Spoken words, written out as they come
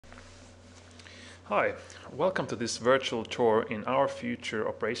Hi, welcome to this virtual tour in our future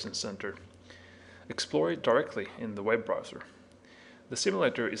operations center. Explore it directly in the web browser. The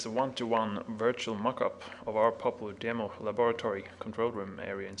simulator is a one-to-one virtual mock-up of our popular demo laboratory control room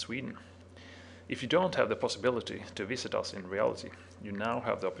area in Sweden. If you don't have the possibility to visit us in reality, you now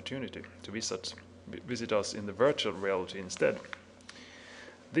have the opportunity to visit us in the virtual reality instead.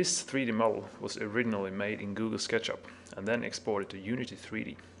 This 3D model was originally made in Google SketchUp and then exported to Unity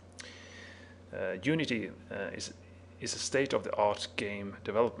 3D. Unity is a state-of-the-art game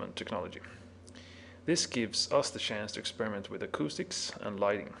development technology. This gives us the chance to experiment with acoustics and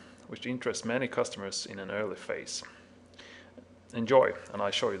lighting, which interests many customers in an early phase. Enjoy, and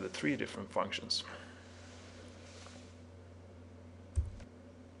I show you the 3 different functions.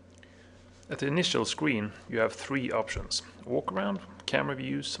 At the initial screen, you have 3 options: walk around, camera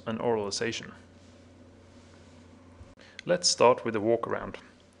views, and oralization. Let's start with the walk around.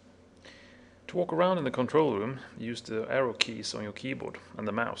 To walk around in the control room, use the arrow keys on your keyboard and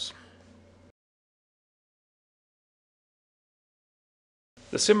the mouse.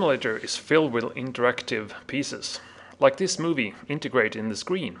 The simulator is filled with interactive pieces. Like this movie integrated in the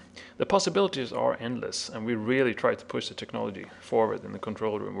screen, the possibilities are endless, and we really try to push the technology forward in the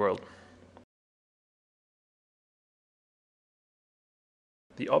control room world.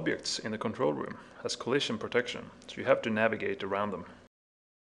 The objects in the control room has collision protection, so you have to navigate around them.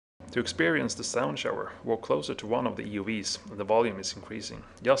 To experience the sound shower, walk closer to one of the EOVs and the volume is increasing,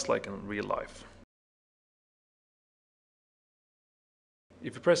 just like in real life.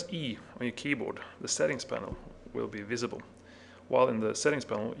 If you press E on your keyboard, the settings panel will be visible, while in the settings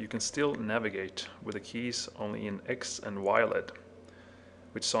panel you can still navigate with the keys only in X and Y LED,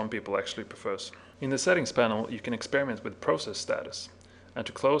 which some people actually prefers. In the settings panel you can experiment with process status, and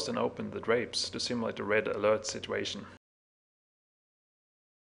to close and open the drapes to simulate a red alert situation.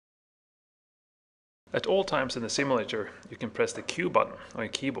 At all times in the simulator, you can press the Q button on your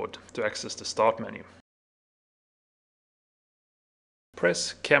keyboard to access the Start menu.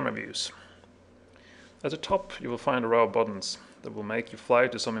 Press Camera Views. At the top you will find a row of buttons that will make you fly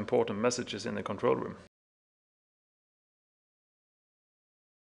to some important messages in the control room.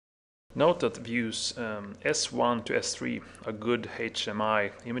 Note that views S1 to S3 are good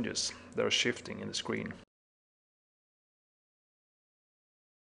HMI images that are shifting in the screen.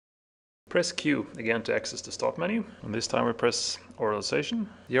 Press Q again to access the Start menu, and this time we press Oralization.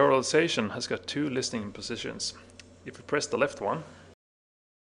 The Oralization has got 2 listening positions. If we press the left one,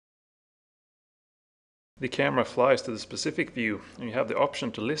 the camera flies to the specific view, and you have the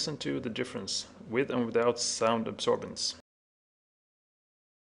option to listen to the difference with and without sound absorbance.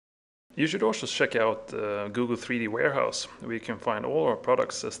 You should also check out Google 3D Warehouse, where you can find all our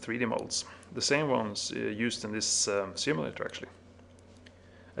products as 3D models, the same ones used in this simulator actually.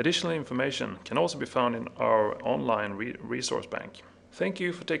 Additional information can also be found in our online resource bank. Thank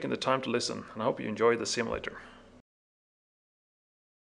you for taking the time to listen, and I hope you enjoy the simulator.